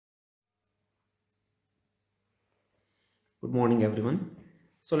Good morning everyone.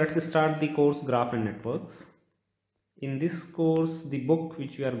 So let's start the course Graph and Networks. In this course, the book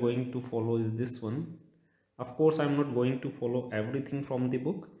which we are going to follow is this one. Of course, I'm not going to follow everything from the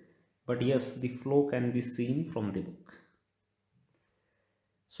book, but yes, the flow can be seen from the book.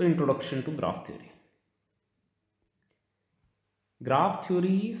 So introduction to graph theory. Graph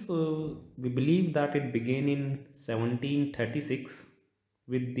theory, so we believe that it began in 1736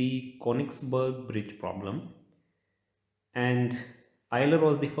 with the Königsberg Bridge problem, and Euler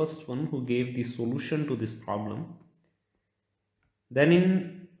was the first one who gave the solution to this problem.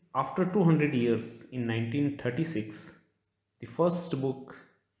 Then after 200 years, in 1936, the first book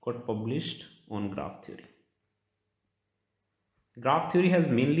got published on graph theory. Graph theory has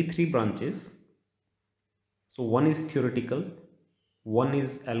mainly three branches. So one is theoretical, one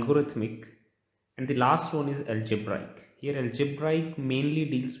is algorithmic, and the last one is algebraic. Here algebraic mainly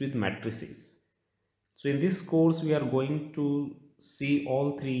deals with matrices. So in this course we are going to see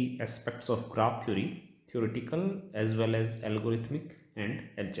all three aspects of graph theory: theoretical as well as algorithmic and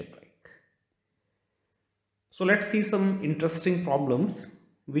algebraic. So let's see some interesting problems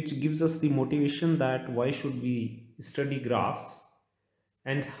which gives us the motivation that why should we study graphs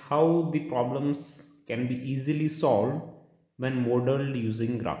and how the problems can be easily solved when modeled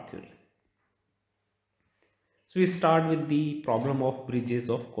using graph theory. So we start with the problem of bridges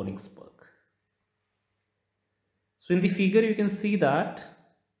of Königsberg. So in the figure you can see that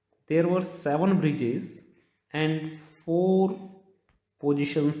there were 7 bridges and 4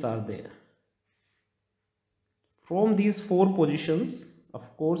 positions are there. From these 4 positions,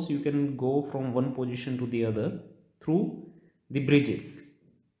 of course, you can go from one position to the other through the bridges.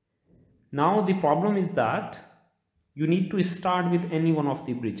 Now the problem is that you need to start with any one of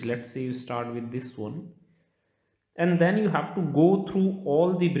the bridge. Let's say you start with this one, and then you have to go through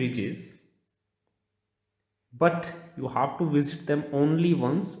all the bridges, but you have to visit them only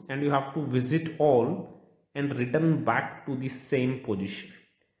once, and you have to visit all and return back to the same position.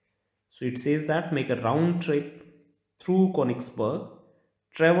 So it says that make a round trip through Königsberg,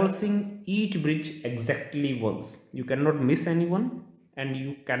 traversing each bridge exactly once. You cannot miss anyone and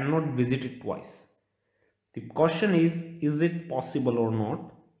you cannot visit it twice. The question is it possible or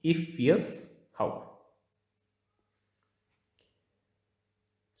not? If yes, how?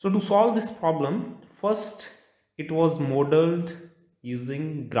 So to solve this problem, first it was modeled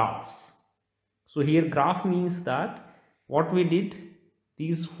using graphs. So here graph means that what we did,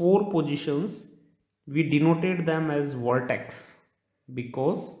 these 4 positions, we denoted them as vertex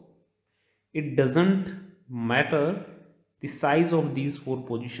because it doesn't matter the size of these 4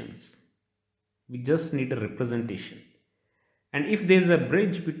 positions. We just need a representation. And if there is a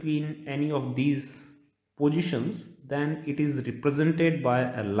bridge between any of these positions, then it is represented by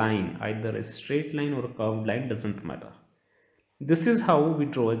a line, either a straight line or a curved line, doesn't matter. This is how we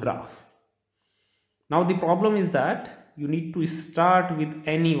draw a graph. Now the problem is that you need to start with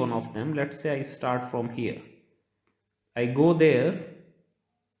any one of them. Let's say I start from here. I go there,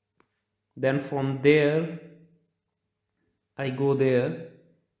 then from there I go there,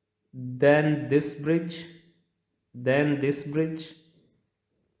 then this bridge, then this bridge,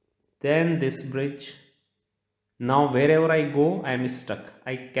 then this bridge. Now wherever I go, I am stuck.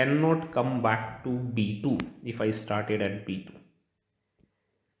 I cannot come back to B2 if I started at B2.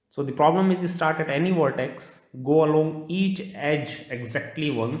 So the problem is you start at any vertex, go along each edge exactly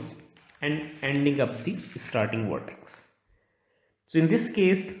once and ending up the starting vertex. So in this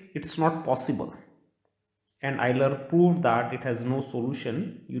case, it's not possible. And Euler proved that it has no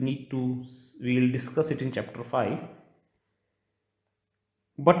solution. We will discuss it in chapter 5.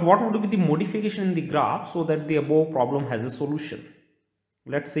 But what would be the modification in the graph so that the above problem has a solution?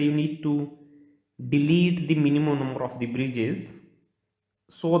 Let's say you need to delete the minimum number of the bridges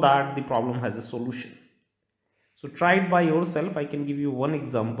so that the problem has a solution. So try it by yourself. I can give you one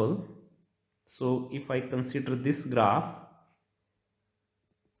example. So if I consider this graph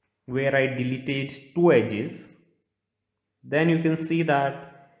where I deleted 2 edges, then you can see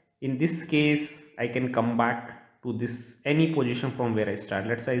that in this case I can come back to this any position from where I start.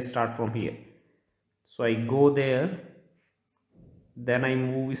 Let's say I start from here. So I go there, then I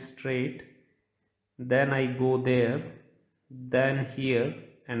move straight, then I go there, then here,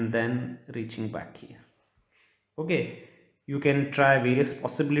 and then reaching back here. Okay, you can try various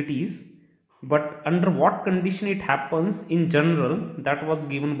possibilities, but under what condition it happens in general, that was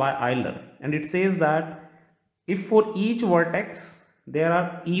given by Euler. And it says that if for each vertex there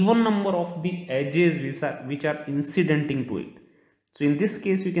are even number of the edges which are incidenting to it. So in this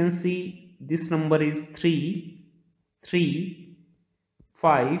case you can see this number is 3, 3,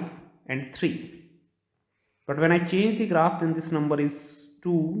 5 and 3. But when I change the graph, then this number is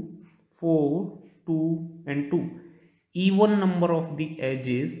 2, 4, 2 and 2. Even number of the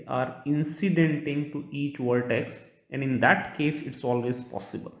edges are incidenting to each vertex, and in that case it's always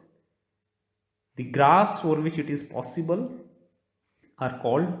possible. The graphs for which it is possible are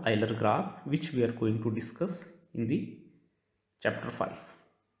called Euler graph, which we are going to discuss in the chapter 5.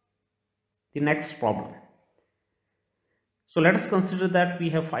 The next problem. So let us consider that we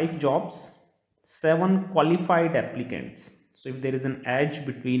have 5 jobs, 7 qualified applicants. So if there is an edge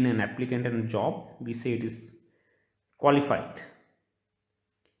between an applicant and a job, we say it is qualified.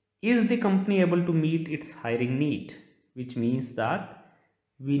 Is the company able to meet its hiring need? Which means that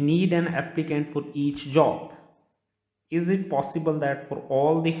we need an applicant for each job. Is it possible that for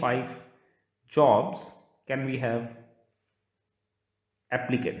all the 5 jobs can we have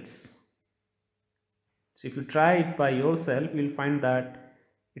applicants? So if you try it by yourself, you will find that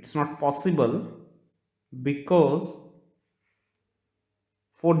it's not possible, because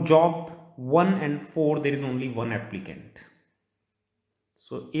for job 1 and 4 there is only one applicant.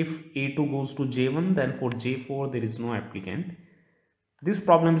 So if A2 goes to J1, then for J4 there is no applicant. This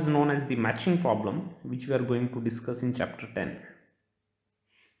problem is known as the matching problem, which we are going to discuss in chapter 10.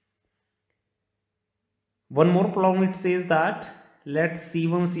 One more problem, it says that let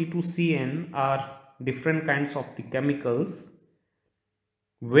C1, C2, Cn are different kinds of the chemicals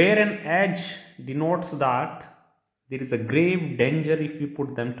where an edge denotes that there is a grave danger if we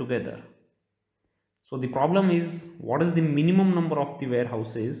put them together. So the problem is, what is the minimum number of the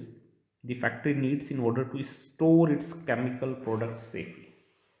warehouses the factory needs in order to store its chemical products safely?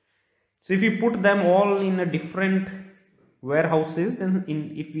 So if you put them all in a different warehouses, then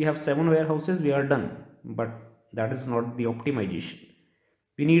if we have 7 warehouses, we are done. But that is not the optimization.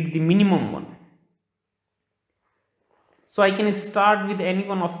 We need the minimum one. So I can start with any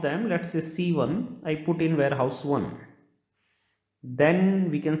one of them. Let's say C1, I put in warehouse 1. Then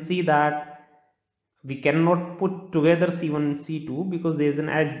we can see that we cannot put together C1 and C2 because there is an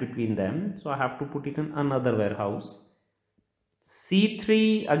edge between them. So I have to put it in another warehouse.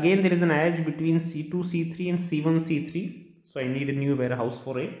 C3, again there is an edge between C2, C3 and C1, C3. So I need a new warehouse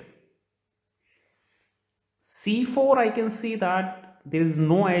for it. C4, I can see that there is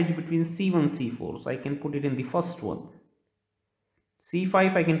no edge between C1, C4. So I can put it in the first one.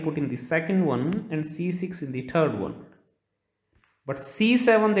 C5 I can put in the second one, and C6 in the third one. But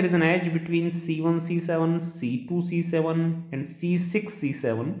C7 there is an edge between C1, C7, C2, C7 and C6,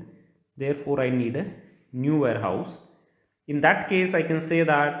 C7. Therefore I need a new warehouse. In that case I can say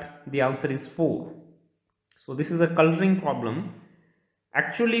that the answer is 4. So this is a coloring problem.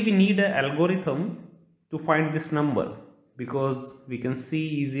 Actually we need an algorithm to find this number, because we can see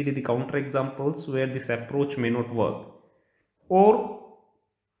easily the counter examples where this approach may not work. Or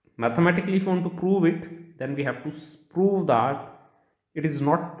mathematically if you want to prove it, then we have to prove that it is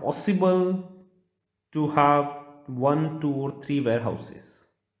not possible to have 1, 2 or 3 warehouses.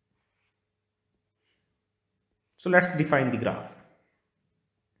 So let's define the graph.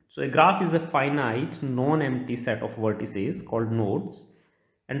 So a graph is a finite non-empty set of vertices called nodes,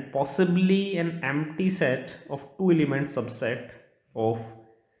 and possibly an empty set of 2 element subset of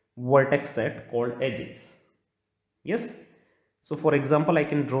vertex set called edges. Yes. So for example, I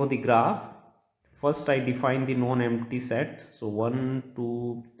can draw the graph. First I define the non-empty set. So 1,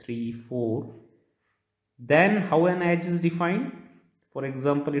 2, 3, 4. Then how an edge is defined? For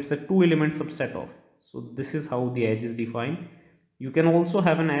example, it's a 2 element subset of. So this is how the edge is defined. You can also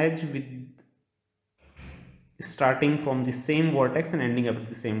have an edge with starting from the same vertex and ending up at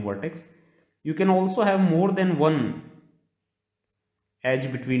the same vertex. You can also have more than one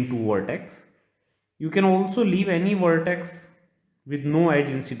edge between 2 vertex. You can also leave any vertex with no edge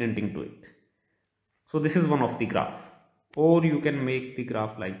incidenting to it. So this is one of the graph. Or you can make the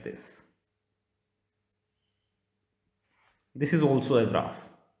graph like this. This is also a graph.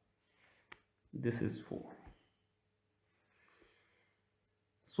 This is 4.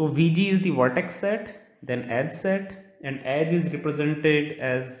 So VG is the vertex set, then edge set, and edge is represented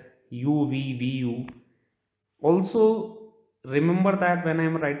as UV, VU. Also remember that when I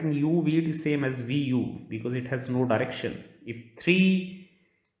am writing UV, it is same as VU because it has no direction.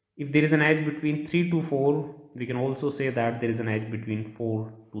 If there is an edge between 3 to 4, we can also say that there is an edge between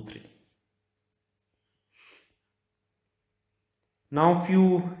 4 to 3. Now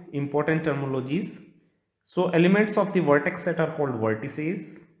few important terminologies. So elements of the vertex set are called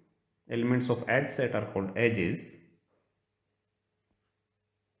vertices. Elements of edge set are called edges.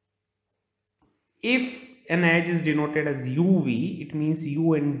 If an edge is denoted as UV, it means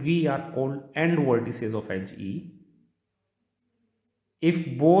U and V are called end vertices of edge E.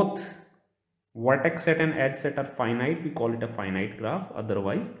 If both Vertex set and edge set are finite, we call it a finite graph,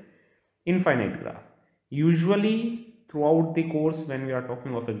 otherwise infinite graph. Usually throughout the course when we are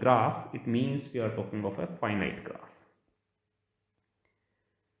talking of a graph, it means we are talking of a finite graph.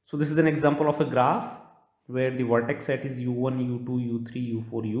 So this is an example of a graph where the vertex set is u1, u2, u3,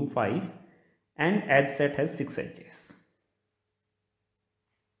 u4, u5 and edge set has 6 edges.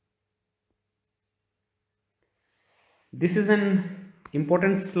 This is an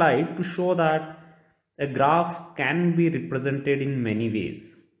important slide to show that a graph can be represented in many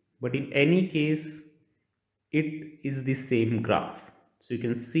ways, but in any case it is the same graph. So you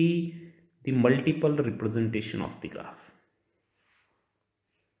can see the multiple representation of the graph.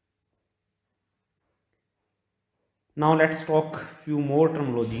 Now let's talk few more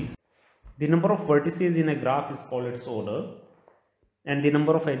terminologies. The number of vertices in a graph is called its order and the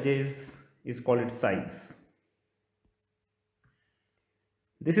number of edges is called its size.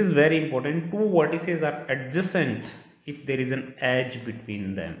 This is very important. Two vertices are adjacent if there is an edge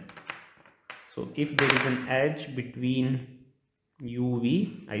between them. So if there is an edge between u,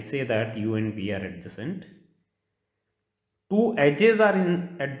 v, I say that u and v are adjacent. Two edges are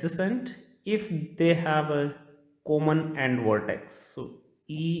adjacent if they have a common end vertex. So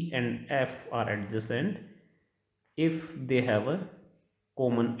E and F are adjacent if they have a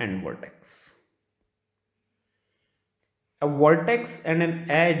common end vertex. A vertex and an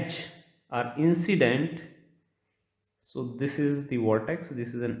edge are incident. So this is the vertex,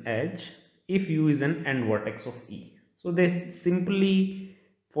 this is an edge if u is an end vertex of E. So they simply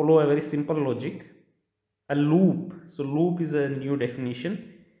follow a very simple logic. A loop, so loop is a new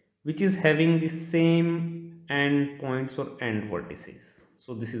definition which is having the same end points or end vertices.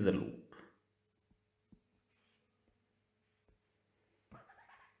 So this is a loop.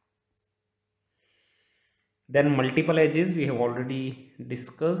 Then multiple edges we have already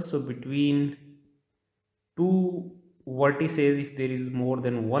discussed. So between two vertices, if there is more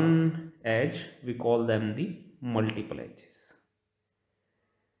than one edge, we call them the multiple edges.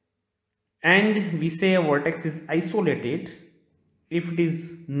 And we say a vertex is isolated if it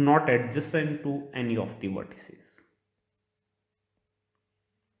is not adjacent to any of the vertices.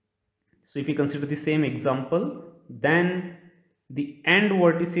 So if we consider the same example, then the end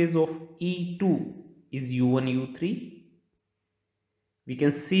vertices of E2 is u1, u3. We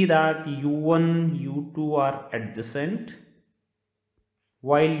can see that u1, u2 are adjacent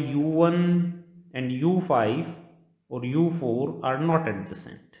while u1 and u5 or u4 are not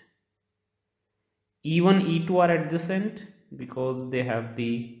adjacent. E1, E2 are adjacent because they have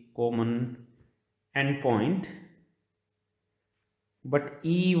the common endpoint, but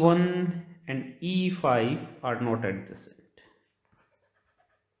E1 and E5 are not adjacent.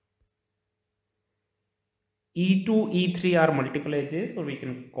 E2, E3 are multiple edges, or we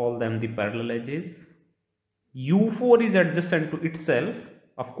can call them the parallel edges. U4 is adjacent to itself.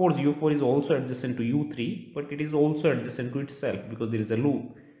 Of course, U4 is also adjacent to U3, but it is also adjacent to itself because there is a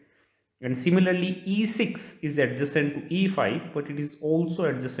loop. And similarly, E6 is adjacent to E5, but it is also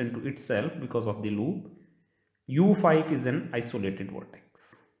adjacent to itself because of the loop. U5 is an isolated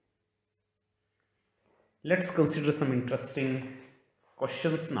vertex. Let's consider some interesting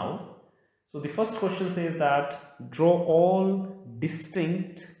questions now. So the first question says that draw all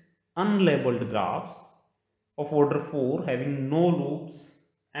distinct unlabeled graphs of order 4 having no loops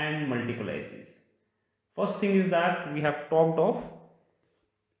and multiple edges. First thing is that we have talked of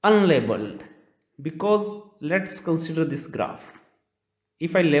unlabeled, because let's consider this graph.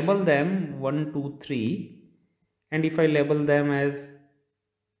 If I label them 1, 2, 3 and if I label them as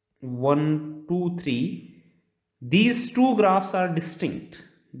 1, 2, 3, these two graphs are distinct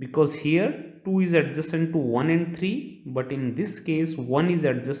because here 2 is adjacent to 1 and 3, but in this case 1 is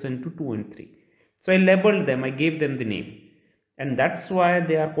adjacent to 2 and 3. So I labeled them, I gave them the name, and that's why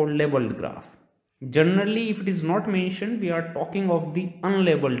they are called labeled graph. Generally, if it is not mentioned, we are talking of the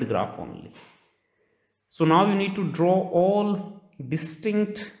unlabeled graph only. So now you need to draw all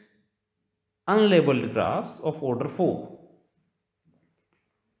distinct unlabeled graphs of order 4.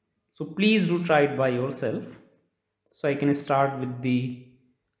 So please do try it by yourself. So I can start with the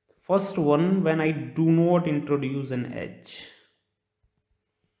first one when I do not introduce an edge.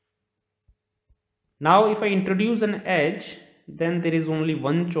 Now if I introduce an edge, then there is only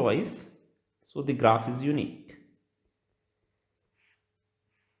one choice, so the graph is unique.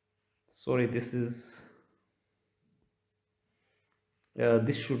 Sorry, this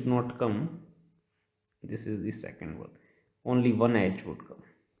should not come. This is the second one. Only one edge would come.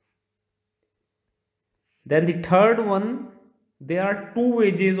 Then the third one, there are two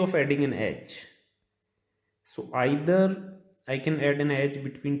ways of adding an edge. So either I can add an edge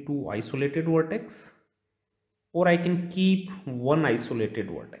between two isolated vertex, or I can keep one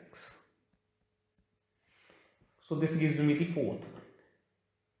isolated vertex. So this gives me the fourth one.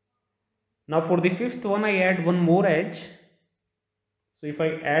 Now for the fifth one, I add one more edge. So if I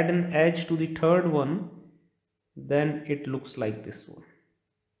add an edge to the third one, then it looks like this one.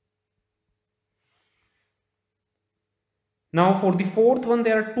 Now for the fourth one,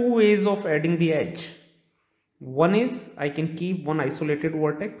 there are two ways of adding the edge. One is I can keep one isolated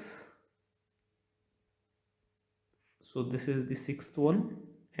vertex. So this is the sixth one,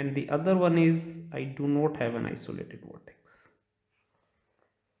 and the other one is I do not have an isolated vertex.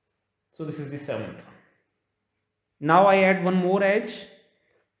 So this is the seventh one. Now I add one more edge.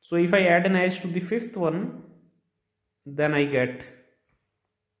 So if I add an edge to the fifth one, then I get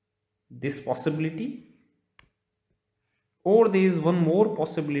this possibility. Or there is one more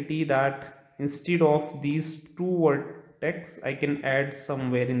possibility that instead of these two vertex, I can add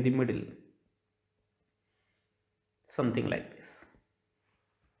somewhere in the middle. Something like this.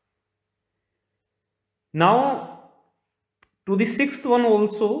 Now to the sixth one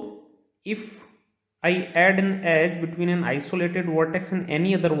also, if I add an edge between an isolated vertex and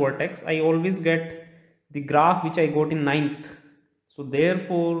any other vertex, I always get the graph which I got in ninth. So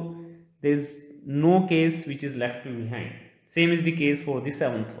therefore there is no case which is left behind. Same is the case for the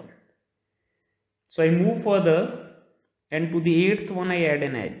seventh one. So I move further, and to the eighth one I add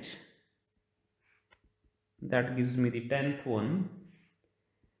an edge. That gives me the 10th one,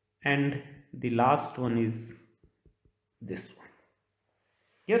 and the last one is this one.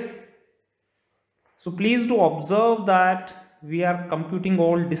 Yes. So please do observe that we are computing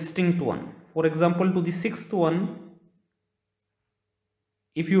all distinct one. For example, to the sixth one,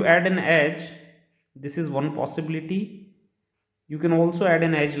 if you add an edge, this is one possibility. You can also add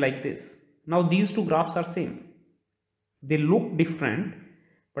an edge like this. Now these two graphs are same. They look different,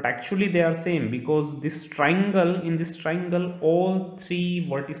 but actually they are same, because this triangle, in this triangle all three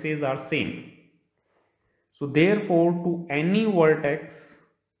vertices are same. So therefore to any vertex,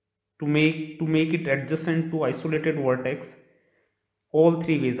 to make it adjacent to isolated vertex, all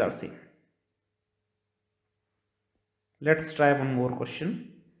three ways are same. Let's try one more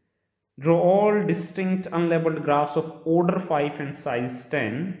question. Draw all distinct unlabeled graphs of order 5 and size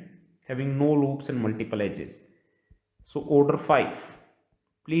 10 having no loops and multiple edges. So order 5.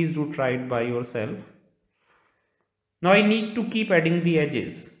 Please do try it by yourself. Now I need to keep adding the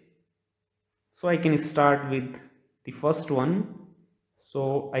edges. So I can start with the first one.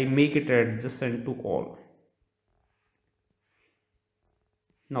 So I make it adjacent to all.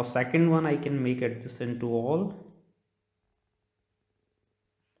 Now second one I can make adjacent to all.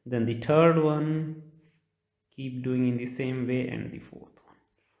 Then the third one, keep doing in the same way, and the fourth one.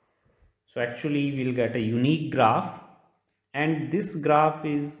 So actually we'll get a unique graph, and this graph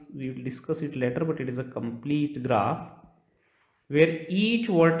is, we will discuss it later, but it is a complete graph where each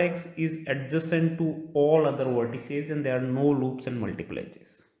vertex is adjacent to all other vertices and there are no loops and multiple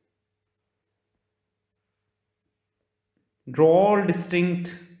edges. Draw all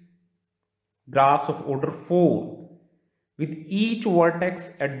distinct graphs of order 4 with each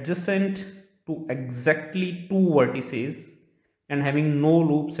vertex adjacent to exactly two vertices and having no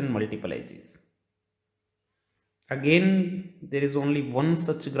loops and multiple edges. Again, there is only one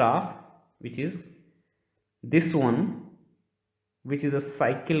such graph, which is this one, which is a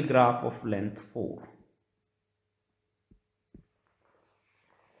cycle graph of length 4.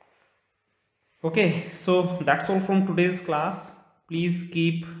 Okay, so that's all from today's class. Please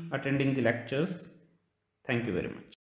keep attending the lectures. Thank you very much.